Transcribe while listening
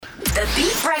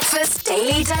Beat Breakfast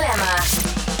Daily Dilemma.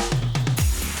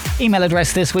 Email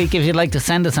address this week, if you'd like to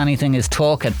send us anything, is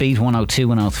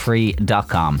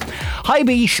talk@beat102103.com. Hi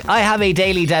Beat, I have a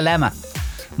daily dilemma.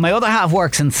 My other half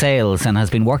works in sales and has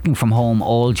been working from home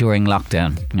all during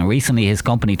lockdown. Now, recently his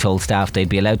company told staff they'd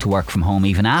be allowed to work from home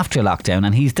even after lockdown,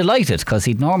 and he's delighted because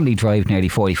he'd normally drive nearly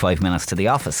 45 minutes to the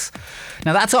office.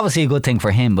 Now that's obviously a good thing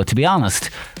for him, but to be honest,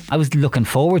 I was looking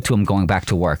forward to him going back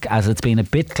to work, as it's been a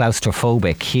bit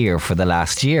claustrophobic here for the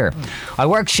last year. I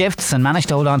work shifts and managed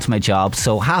to hold on to my job,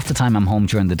 so half the time I'm home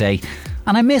during the day,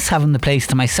 and I miss having the place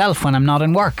to myself when I'm not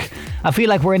in work. I feel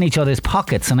like we're in each other's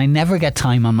pockets and I never get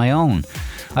time on my own.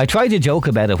 I tried to joke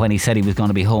about it when he said he was going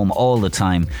to be home all the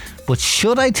time, but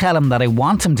should I tell him that I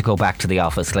want him to go back to the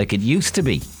office like it used to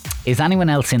be? Is anyone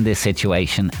else in this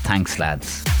situation? Thanks,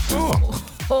 lads.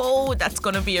 Oh, that's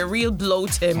going to be a real blow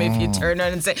to him if you turn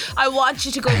around and say, I want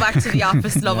you to go back to the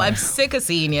office, love. I'm sick of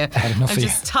seeing you. I'm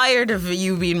just tired of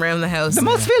you being around the house. There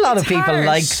must be a lot of people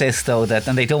like this, though,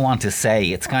 and they don't want to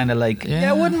say. It's kind of like,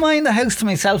 I wouldn't mind the house to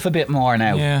myself a bit more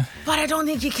now. Yeah. But I don't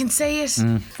think you can say it.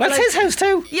 Well, it's his house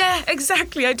too. Yeah,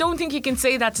 exactly. I don't think you can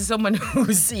say that to someone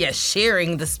who's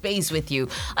sharing the space with you.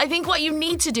 I think what you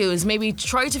need to do is maybe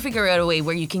try to figure out a way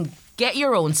where you can get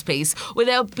your own space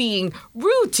without being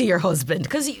rude to your husband.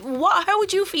 Because how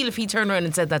would you feel if he turned around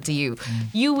and said that to you?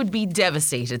 You would be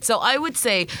devastated. So I would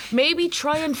say maybe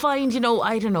try and find,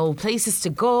 I don't know, places to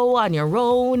go on your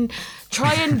own.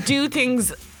 Try and do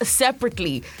things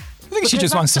separately. I think she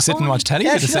just wants to sit and watch telly.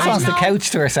 Yeah, she just wants the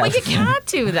couch to herself. Well, you can't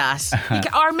do that.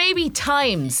 Or maybe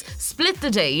times. Split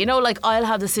the day. Like I'll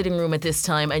have the sitting room at this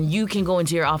time and you can go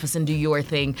into your office and do your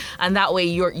thing. And that way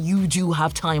you do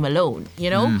have time alone.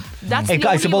 That's the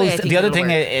I suppose way I think the other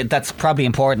thing that's probably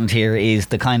important here is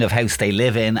the kind of house they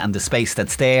live in and the space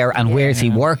that's there. And where is he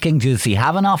working? Does he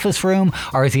have an office room?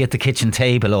 Or is he at the kitchen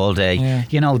table all day?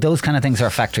 Yeah. Those kind of things are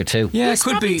a factor too. Yeah, it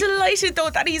could be. Delighted though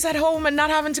that he's at home and not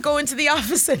having to go into the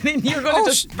office and then you're going to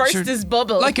just burst his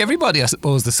bubble. Like everybody, I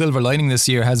suppose, the silver lining this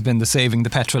year has been the saving the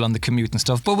petrol on the commute and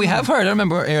stuff. But we have heard, I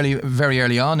remember very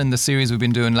early on in the series we've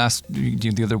been doing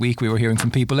the other week, we were hearing from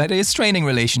people that it's straining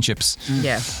relationships.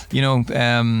 Yeah.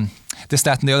 This,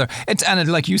 that and the other.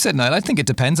 And like you said, Niall, I think it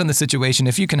depends on the situation.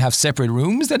 If you can have separate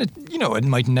rooms, then it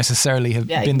mightn't necessarily have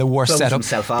been the worst setup.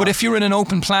 But if you're in an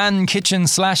open plan kitchen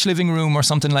 / living room or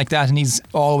something like that, and he's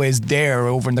always there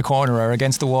over in the corner or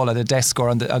against the wall at a desk or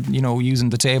on the, using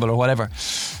the table or whatever,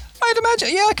 I'd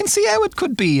imagine, I can see how it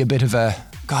could be a bit of a,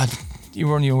 God, you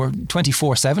were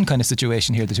 24/7 kind of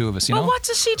situation here, the two of us, Well, what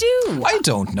does she do? I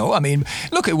don't know. I mean,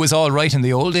 look, it was all right in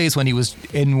the old days when he was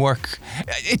in work.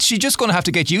 She's just going to have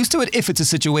to get used to it if it's a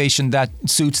situation that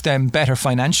suits them better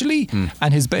financially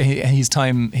and his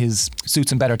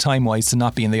suits him better time-wise to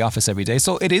not be in the office every day.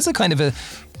 So it is a kind of a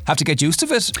have to get used to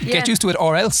it. Get used to it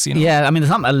or else, Yeah, I mean,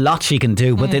 there's not a lot she can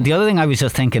do. But the other thing I was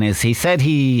just thinking is he said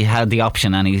he had the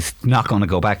option and he's not going to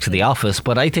go back to the office.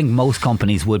 But I think most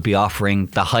companies would be offering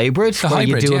the hybrid where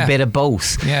you do a bit of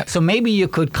both. Yeah. So maybe you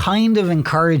could kind of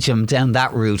encourage him down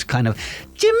that route, kind of,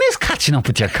 do you miss catching up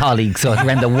with your colleagues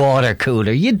around the water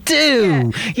cooler? You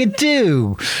do. You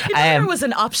do. If there was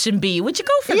an option B, would you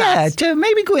go for that? Yeah,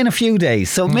 maybe go in a few days.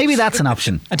 So maybe that's an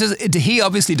option. And he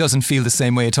obviously doesn't feel the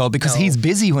same way at all because he's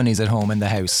busy when he's at home in the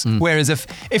house. Whereas if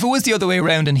it was the other way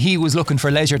around and he was looking for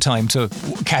leisure time to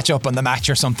catch up on the match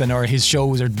or something or his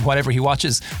shows or whatever he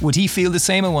watches, would he feel the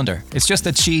same, I wonder? It's just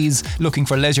that she's looking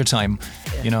for leisure time,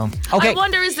 Okay. I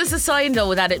wonder, is this a sign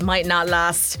though that it might not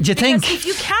last? Do you think? If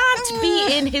you can't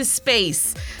be in his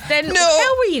space, then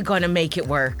how are you going to make it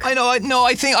work? I know.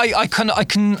 I think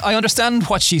I understand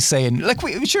what she's saying. Like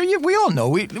we all know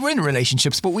we're in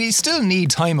relationships, but we still need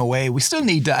time away. We still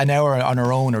need an hour on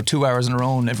our own or 2 hours on our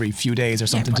own every few days or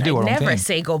something to do our own thing. I never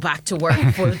say go back to work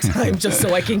full time just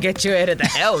so I can get you out of the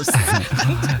house.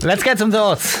 Let's get some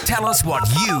thoughts. Tell us what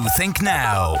you think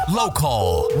now.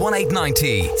 Local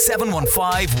 1890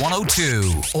 715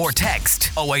 102 or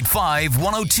text 085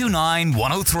 1029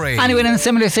 103. Anyone in a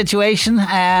similar situation,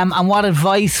 and what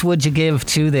advice would you give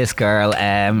to this girl?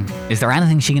 Is there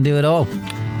anything she can do at all?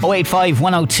 085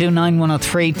 1029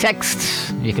 103.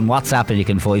 Text. You can WhatsApp and you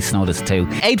can voice notice too.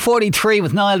 8:43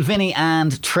 with Niall, Vinny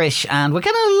and Trish, and we're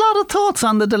getting a lot of thoughts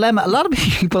on the dilemma. A lot of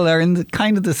people are in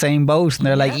kind of the same boat and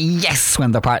they're like, yes,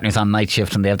 when their partner's on night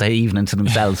shift and they have the evening to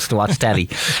themselves to watch telly.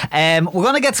 We're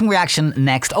going to get some reaction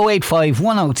next. 085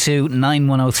 102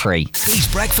 9103. Beat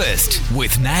Breakfast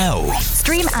with Now.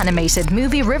 Stream animated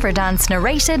movie Riverdance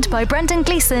narrated by Brendan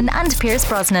Gleeson and Pierce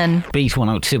Brosnan. Beat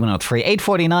 102 103.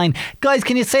 8:49. Guys,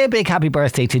 can you say a big happy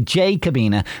birthday to Jay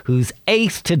Cabina, who's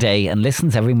 8 today and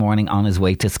listens every morning on his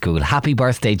way to school. Happy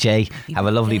birthday, Jay. Have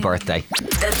a lovely birthday.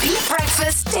 The Beat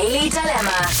Breakfast Daily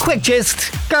Dilemma. Quick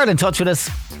gist. Girl in touch with us.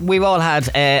 We've all had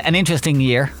an interesting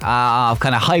year of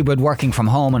kind of hybrid working from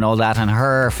home and all that, and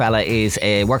her fella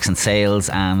works in sales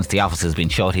and the office has been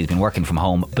shut. He's been working from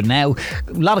home, but now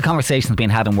a lot of conversations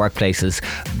being had in workplaces.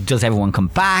 Does everyone come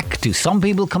back? Do some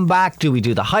people come back? Do we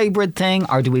do the hybrid thing,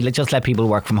 or do we just let people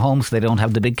work from home so they don't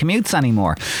have the big commutes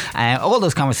anymore? All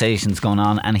those conversations going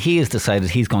on, and he has decided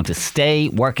he's going to stay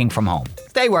working from home.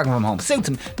 Stay working from home. Suits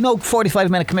him. No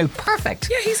 45-minute commute. Perfect.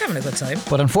 Yeah, he's having a good time.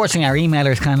 But unfortunately, our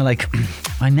emailer is kind of like,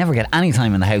 I never get any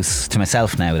time in the house to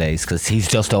myself nowadays because he's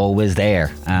just always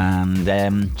there,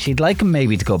 and she'd like him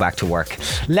maybe to go back to work.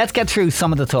 Let's get through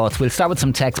some of the thoughts. We'll start with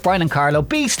some text. Brian and Carlo,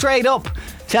 be straight up.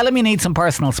 Tell him you need some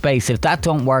personal space. If that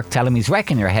don't work, tell him he's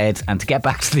wrecking your head and to get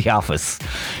back to the office.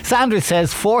 Sandra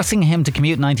says forcing him to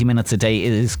commute 90 minutes a day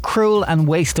is cruel and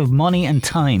waste of money and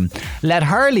time. Let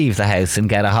her leave the house and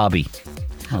get a hobby.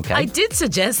 Okay. I did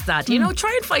suggest that,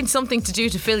 try and find something to do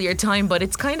to fill your time, but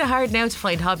it's kind of hard now to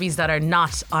find hobbies that are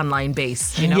not online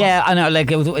based, Yeah, I know,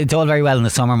 it's all very well in the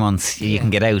summer months. You can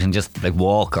get out and just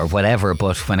walk or whatever,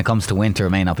 but when it comes to winter, it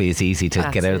may not be as easy to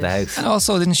get out of the house. And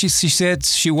also, didn't she said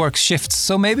she works shifts,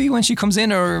 so maybe when she comes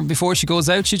in or before she goes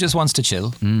out, she just wants to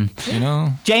chill,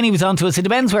 Janie was on to us. It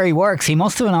depends where he works. He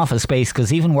must have an office space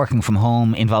because even working from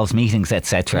home involves meetings,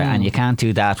 etc. And you can't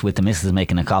do that with the missus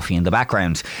making a coffee in the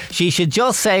background. She should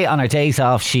just say on her days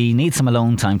off she needs some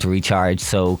alone time to recharge,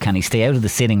 so can he stay out of the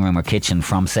sitting room or kitchen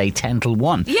from say 10 till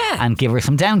 1 and give her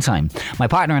some downtime. My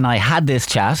partner and I had this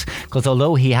chat because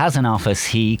although he has an office,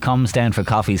 he comes down for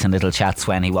coffees and little chats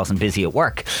when he wasn't busy at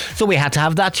work, so we had to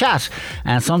have that chat.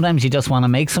 And sometimes you just want to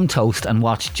make some toast and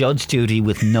watch Judge Judy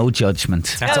with no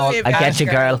judgment. That's all. I get you,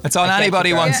 girl. That's all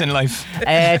anybody wants in life.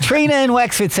 Trina in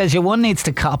Wexford says your one needs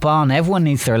to cop on. Everyone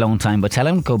needs their alone time, but tell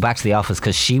him to go back to the office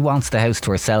because she wants the house to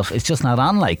herself. It's just not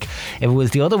on like. If it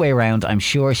was the other way around, I'm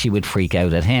sure she would freak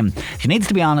out at him. She needs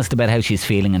to be honest about how she's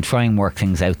feeling and try and work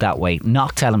things out that way,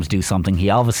 not tell him to do something he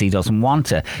obviously doesn't want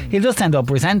to. He'll just end up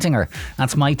resenting her.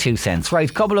 That's my 2 cents.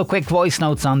 Right, couple of quick voice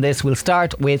notes on this. We'll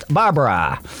start with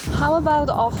Barbara. How about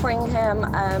offering him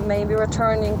maybe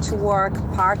returning to work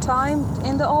part-time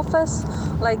in the office,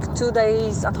 like 2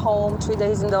 days at home, 3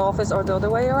 days in the office, or the other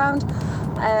way around,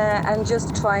 and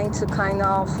just trying to kind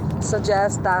of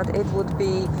suggest that it would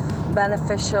be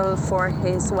beneficial for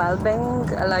his well-being,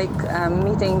 like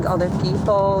meeting other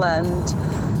people and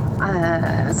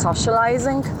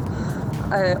socializing,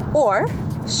 or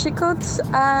she could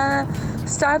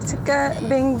start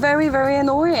being very, very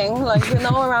annoying,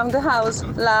 around the house,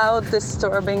 loud,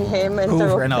 disturbing him,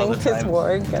 interrupting his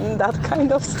work and that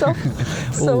kind of stuff.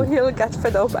 So he'll get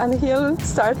fed up and he'll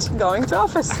start going to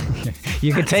office.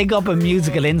 You could take up a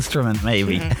musical instrument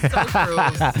maybe.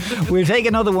 We'll take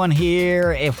another one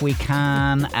here if we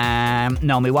can.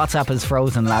 No, my WhatsApp is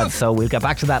frozen, lads, so we'll get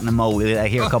back to that in a mo. We'll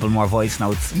hear a couple more voice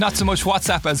notes. Not so much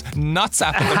WhatsApp as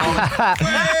NotSap at the moment.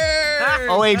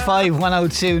 085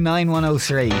 102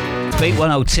 9103.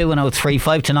 102 103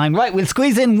 5 to 9. Right, we'll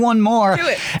squeeze in one more. Do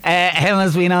it.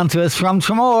 Emma's been on to us from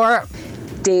Tramore.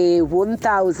 Day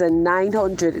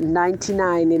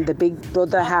 1999 in the Big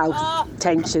Brother house.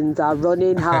 Tensions are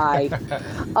running high.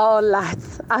 Oh,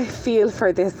 lads, I feel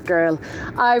for this girl.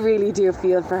 I really do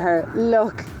feel for her.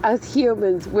 Look, as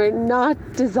humans, we're not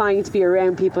designed to be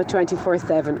around people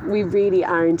 24/7. We really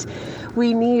aren't.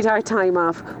 We need our time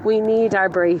off. We need our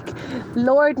break.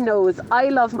 Lord knows I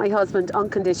love my husband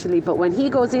unconditionally, but when he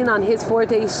goes in on his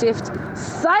 4-day shift,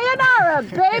 sayonara,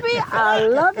 baby. I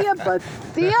love you, but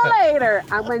see you later.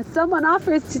 And when someone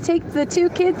offers to take the 2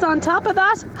 kids on top of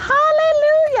that,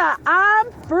 hallelujah, I'm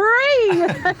free.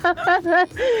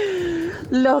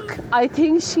 Look, I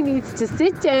think she needs to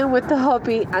sit down with the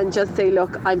hubby and just say,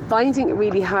 look, I'm finding it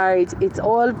really hard. It's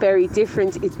all very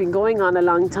different. It's been going on a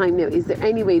long time now. Is there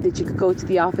any way that you could go to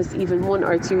the office even 1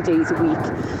 or 2 days a week?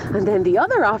 And then the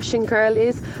other option, girl,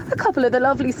 is a couple of the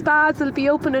lovely spas will be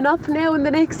opening up now in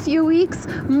the next few weeks.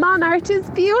 Monart is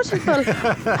beautiful.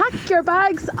 Pack your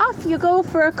bags, off you go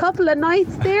for a couple of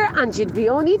nights there, and you'd be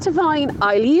only to fine.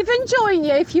 I'll even join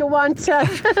you if you want to.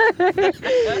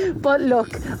 But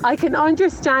look, I can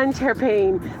understand her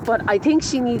pain, but I think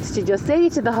she needs to just say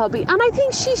it to the hubby, and I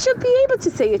think she should be able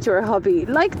to say it to her hubby.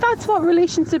 Like, that's what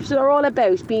relationships are all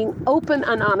about, being open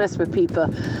and honest with people.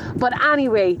 But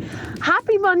anyway,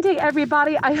 happy Monday,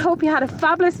 everybody. I hope you had a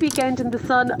fabulous weekend in the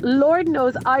sun. Lord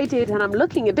knows I did, and I'm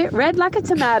looking a bit red like a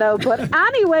tomato. But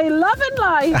anyway, love and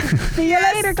life. See you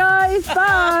later, guys.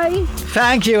 Bye.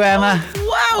 Thank you, Emma. Oh,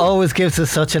 wow. Always gives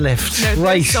us such a lift. Now,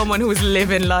 right. Someone who's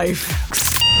living life.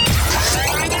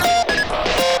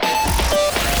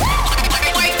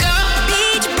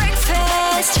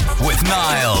 With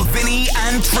Niall, Vinny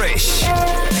and Trish.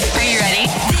 Are you ready?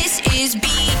 This is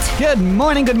Beat. Good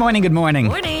morning, good morning, good morning.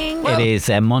 Morning. It is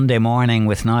Monday morning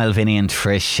with Niall, Vinny and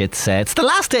Trish. It's the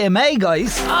last day of May,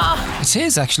 guys. It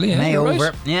is actually. Yeah, May you're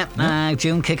over. right. Yeah.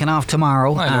 June kicking off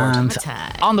tomorrow. My lord. And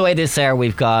on the way this hour,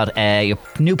 we've got your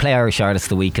new Play Irish Artist of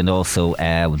the Week and also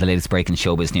with the latest breaking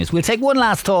showbiz news. We'll take one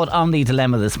last thought on the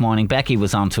dilemma this morning. Becky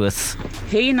was on to us.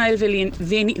 Hey Niall, Vinny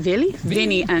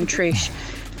and Trish.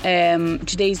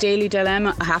 Today's daily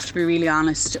dilemma, I have to be really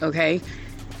honest, okay?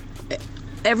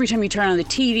 Every time you turn on the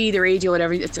TV, the radio,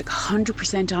 whatever, it's like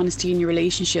 100% honesty in your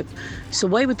relationship. So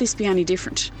why would this be any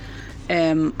different?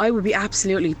 I would be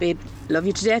absolutely, babe, love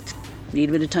you to death, need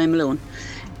a bit of time alone.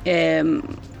 Me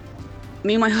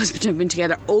and my husband have been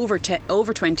together over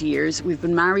 20 years. We've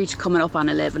been married coming up on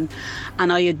 11,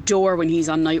 and I adore when he's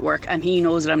on night work, and he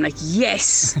knows that I'm like,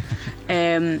 yes!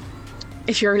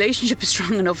 If your relationship is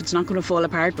strong enough, it's not going to fall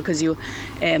apart because you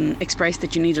express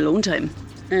that you need alone time.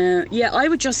 I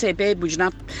would just say, babe, would you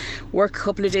not work a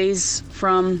couple of days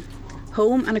from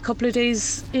home and a couple of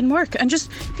days in work, and just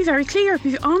be very clear,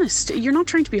 be honest. You're not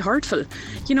trying to be hurtful.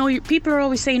 You know, people are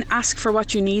always saying ask for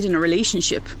what you need in a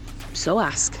relationship, so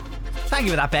ask. Thank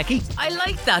you for that, Becky. I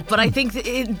like that, but I think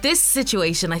in this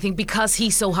situation, I think because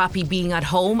he's so happy being at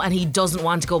home and he doesn't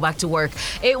want to go back to work,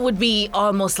 it would be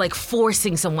almost like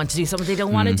forcing someone to do something they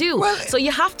don't want to do. Well, so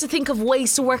you have to think of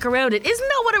ways to work around it. Isn't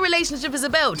that what a relationship is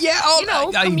about? Yeah,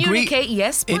 I communicate, agree.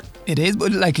 yes, but it is,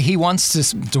 but like he wants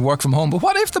to work from home. But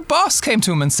what if the boss came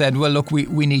to him and said, well, look,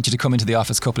 we need you to come into the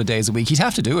office a couple of days a week? He'd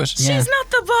have to do it. She's not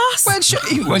the boss.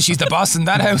 Well, she's the boss in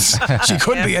that house. She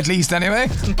could be, at least, anyway.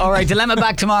 All right, Dilemma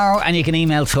back tomorrow, and you can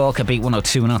email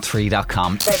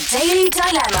talk@beat102.103.com. The Daily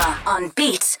Dilemma on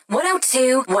Beat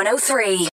 102 103.